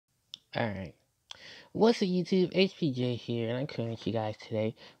Alright. What's up, YouTube? HPJ here, and I'm coming to you guys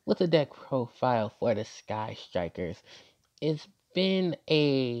today with a deck profile for the Sky Strikers. It's been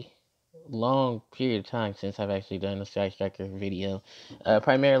a long period of time since I've actually done a Sky Striker video,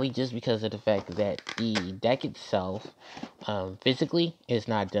 primarily just because of the fact that the deck itself, physically, is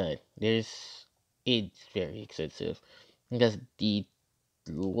not done. It's very expensive, because the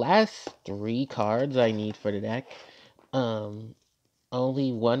last 3 cards I need for the deck, um,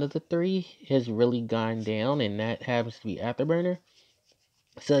 only one of the 3 has really gone down, and that happens to be Afterburner.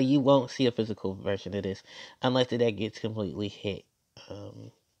 So you won't see a physical version of this unless the deck gets completely hit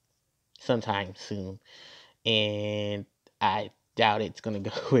um, sometime soon. And I doubt it's going to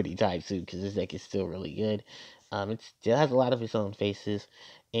go anytime soon because this deck is still really good. It still has a lot of its own faces,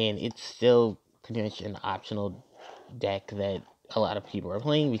 and it's still pretty much an optional deck that a lot of people are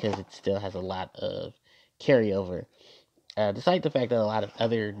playing because it still has a lot of carryover. Despite the fact that a lot of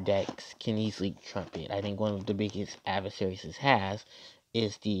other decks can easily trump it, I think one of the biggest adversaries it has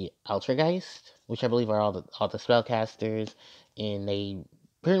is the Ultrageist, which I believe are all the spellcasters, and they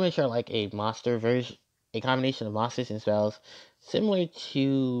pretty much are like a monster version, a combination of monsters and spells, similar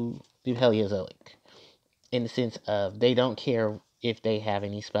to the Paleozoic, in the sense of they don't care if they have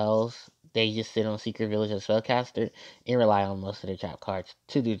any spells. They just sit on Secret Village as spellcaster and rely on most of their trap cards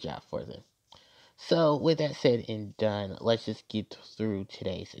to do the job for them. So, with that said and done, let's just get through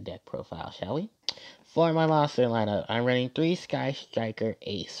today's deck profile, shall we? For my monster lineup, I'm running 3 Sky Striker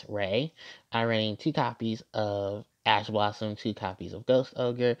Ace Ray. I'm running 2 copies of Ash Blossom, 2 copies of Ghost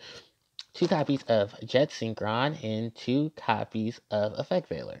Ogre, 2 copies of Jet Synchron, and 2 copies of Effect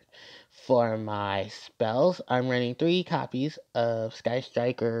Veiler. For my spells, I'm running 3 copies of Sky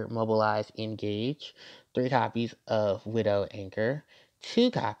Striker Mobilize Engage, 3 copies of Widow Anchor,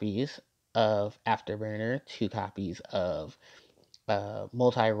 2 copies of Afterburner, 2 copies of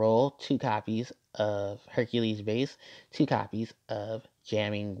Multi-Roll, 2 copies of Hercules Base, 2 copies of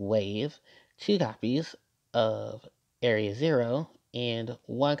Jamming Wave, 2 copies of Area Zero, and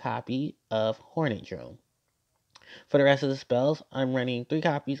 1 copy of Hornet Drone. For the rest of the spells, I'm running 3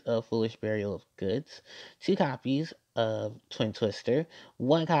 copies of Foolish Burial of Goods, 2 copies of Twin Twister,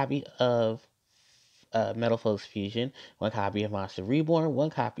 1 copy of Metal Foes Fusion, 1 copy of Monster Reborn, 1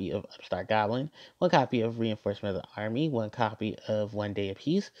 copy of Upstart Goblin, 1 copy of Reinforcement of the Army, 1 copy of One Day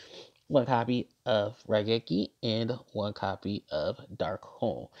Apiece, 1 copy of Raigeki, and 1 copy of Dark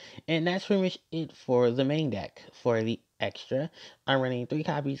Hole. And that's pretty much it for the main deck. For the extra, I'm running 3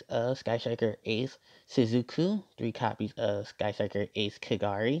 copies of Sky Striker Ace Suzuku, 3 copies of Sky Striker Ace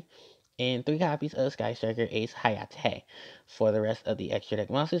Kagari, and 3 copies of Sky Striker Ace Hayate. For the rest of the extra deck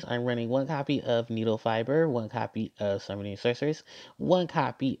monsters, I'm running 1 copy of Needle Fiber, 1 copy of Summoning Sorceress, 1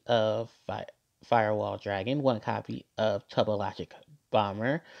 copy of Firewall Dragon, 1 copy of Tubologic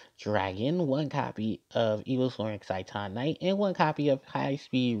Bomber Dragon, 1 copy of Evil Soaring Saitan Knight, and 1 copy of High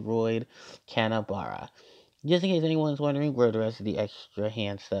Speed Roid Kanabara. Just in case anyone's wondering where the rest of the extra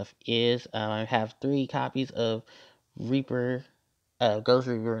hand stuff is, I have 3 copies of Reaper, Ghost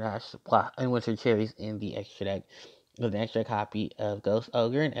Reaper and Winter Cherries in the extra deck, with an extra copy of Ghost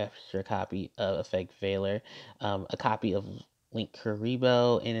Ogre, an extra copy of Effect Veiler, a copy of Link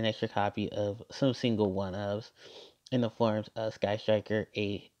Karibo, and an extra copy of some single one-ofs in the forms of Sky Striker,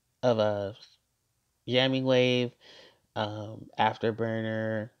 of a Jamming Wave,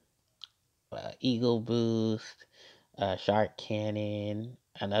 Afterburner, Eagle Boost, Shark Cannon,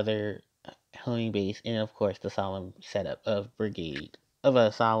 another homing base, and of course the solemn setup of Brigade of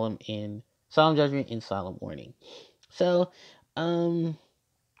a Solemn Judgment and Solemn Warning. So,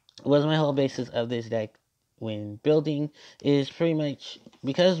 was my whole basis of this deck when building is pretty much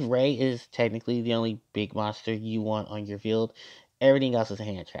because Ray is technically the only big monster you want on your field. Everything else is a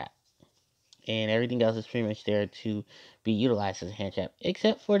hand trap, and everything else is pretty much there to be utilized as a hand trap,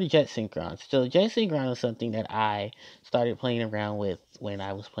 except for the Jet Synchron. So Jet Synchron is something that I started playing around with when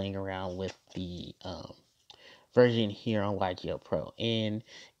I was playing around with the version here on YGO Pro, and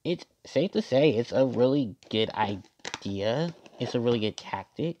it's safe to say it's a really good idea. It's a really good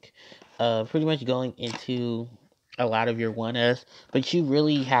tactic. Pretty much going into a lot of your 1S, but you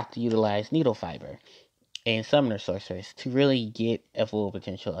really have to utilize Needle Fiber and Summoner Sorceress to really get a full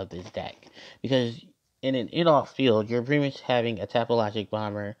potential of this deck. Because in an in-off field, you're pretty much having a Tapologic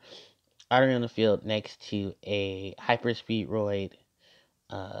Bomber out on the field next to a Hyperspeed Roid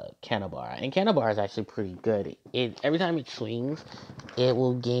Canabara. And Canabara is actually pretty good. Every time it swings, it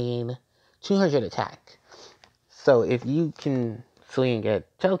will gain 200 attack. So if you can swing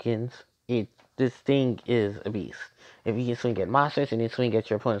at tokens, this thing is a beast. If you can swing at monsters and then swing at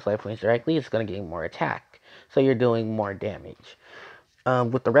your opponent's life points directly, it's going to gain more attack. So you're doing more damage.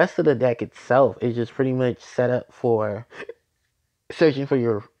 With the rest of the deck itself, it's just pretty much set up for searching for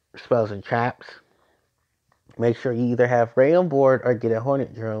your spells and traps. Make sure you either have Ray on board or get a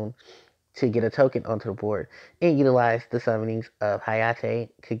Hornet Drone to get a token onto the board, and utilize the summonings of Hayate,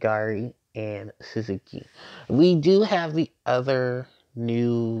 Kagari, and Suzuki. We do have the other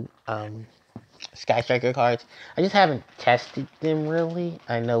new Sky Striker cards. I just haven't tested them really.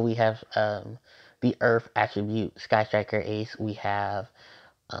 I know we have the Earth attribute Sky Striker Ace. We have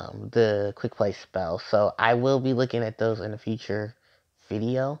the Quick Play spell. So I will be looking at those in a future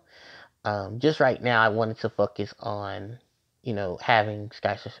video. Just right now, I wanted to focus on, having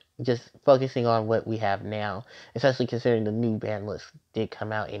Sky, just focusing on what we have now, especially considering the new ban list did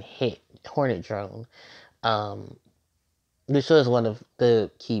come out and hit Hornet Drone. Um, this was one of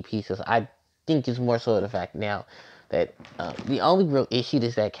the key pieces. I think it's more so the fact now that the only real issue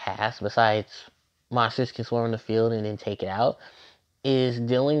this deck has, besides monsters can swarm the field and then take it out, is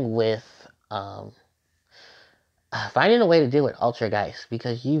dealing with finding a way to deal with Ultra Geist,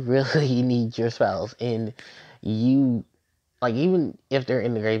 because you really need your spells, and you, like, even if they're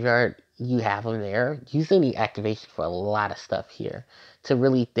in the graveyard, you have them there. You still need activation for a lot of stuff here to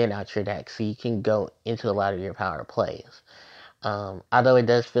really thin out your deck so you can go into a lot of your power plays. Although it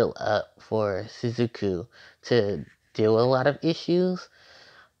does fill up for Suzuku to deal with a lot of issues,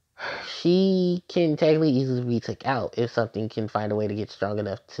 she can technically easily be took out if something can find a way to get strong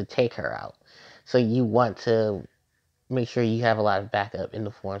enough to take her out. So you want to make sure you have a lot of backup in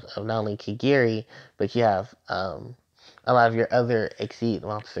the forms of not only Kagiri, but you have a lot of your other Exceed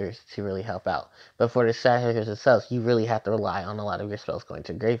monsters to really help out. But for the Satyrs themselves, you really have to rely on a lot of your spells going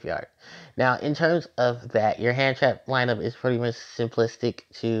to graveyard. Now, in terms of that, your hand trap lineup is pretty much simplistic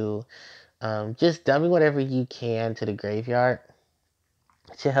to just dumping whatever you can to the graveyard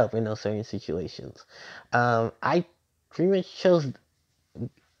to help in those certain situations. I pretty much chose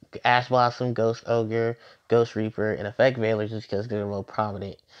Ash Blossom, Ghost Ogre, Ghost Reaper, and Effect Veiler just because they're the most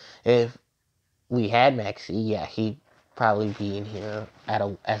prominent. If we had Maxi, yeah, he'd probably be in here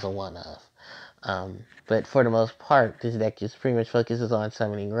as a one-of. But for the most part, this deck just pretty much focuses on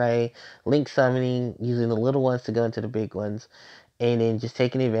summoning Ray, Link summoning, using the little ones to go into the big ones, and then just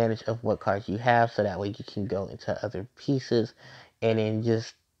taking advantage of what cards you have so that way you can go into other pieces, and then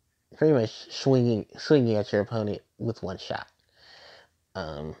just pretty much swinging at your opponent with one shot.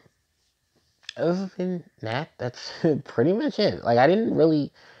 Um, Other than that, that's pretty much it. Like, I didn't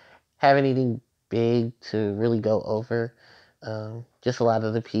really have anything big to really go over. Just a lot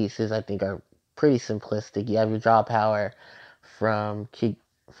of the pieces I think are pretty simplistic. You have your draw power from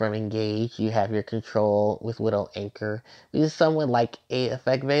from Engage. You have your control with Widow Anchor, which is somewhat like a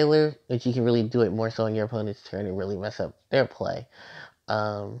Effect Veiler, but you can really do it more so on your opponent's turn and really mess up their play.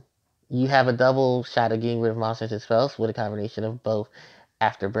 Um, you have a double shot of getting rid of monsters and spells with a combination of both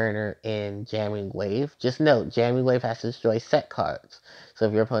Afterburner and Jamming Wave. Just note, Jamming Wave has to destroy set cards. So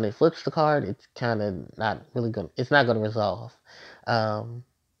if your opponent flips the card, it's kind of not really going. It's not going to resolve.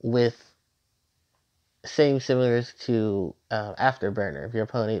 With same similars to Afterburner, if your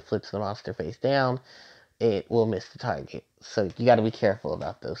opponent flips the monster face down, it will miss the target. So you got to be careful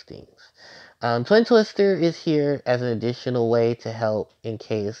about those things. Twin Twister is here as an additional way to help in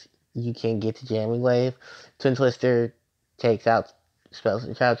case you can't get to Jamming Wave. Twin Twister takes out spells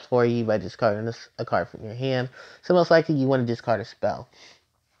and traps for you by discarding a card from your hand. So most likely you want to discard a spell.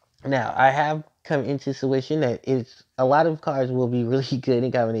 Now, I have come into fruition that it's a lot of cards will be really good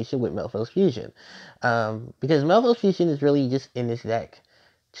in combination with Melphos Fusion. Because Melphos Fusion is really just in this deck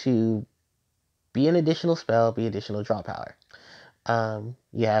to be an additional spell, be additional draw power.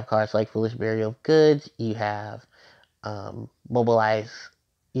 You have cards like Foolish Burial of Goods, you have Mobilize,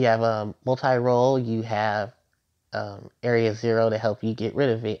 you have Multi-Roll, you have Area Zero to help you get rid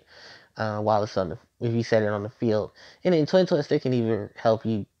of it while it's if you set it on the field. And then Twin Twister can either help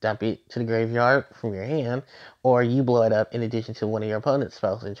you dump it to the graveyard from your hand, or you blow it up in addition to one of your opponent's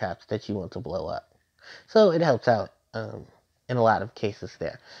spells and traps that you want to blow up. So it helps out in a lot of cases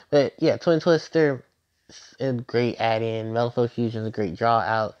there. But yeah, Twin Twister is a great add-in. Melphos Fusion is a great draw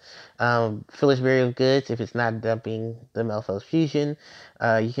out. Foolish Burial of Goods, if it's not dumping the Melphos Fusion,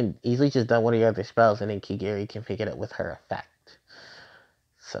 you can easily just dump one of your other spells and then Kigiri can pick it up with her effect.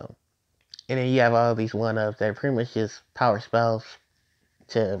 So, and then you have all these one-ups that are pretty much just power spells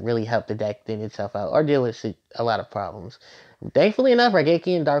to really help the deck thin itself out or deal with a lot of problems. Thankfully enough,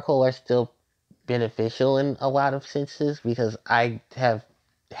 Raigeki and Dark Hole are still beneficial in a lot of senses because I have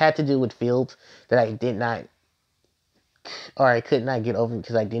had to deal with fields that I did not, or I could not get over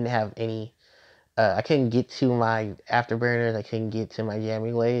because I didn't have any. I couldn't get to my afterburners. I couldn't get to my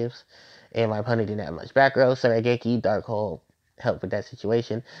jamming waves, and my opponent didn't have much back row. So Raigeki Dark Hole help with that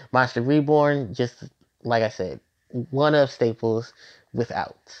situation. Monster Reborn, just like I said, one of staples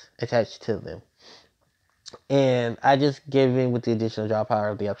without attached to them. And I just give in with the additional draw power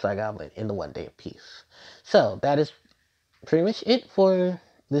of the Upside Goblin in the 1 day piece. So that is pretty much it for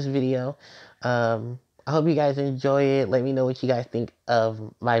this video. I hope you guys enjoy it. Let me know what you guys think of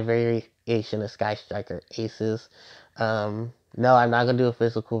my variation of Sky Striker Aces. No, I'm not going to do a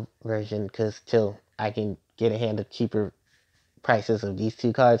physical version because till I can get a hand of cheaper prices of these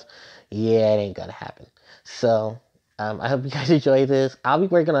two cards, yeah, it ain't going to happen. So, I hope you guys enjoy this. I'll be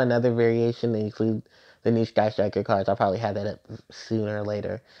working on another variation to include the new Sky Striker cards. I'll probably have that up sooner or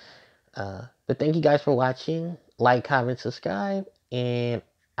later. But thank you guys for watching. Like, comment, subscribe, and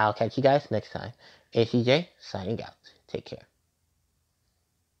I'll catch you guys next time. ACJ signing out. Take care.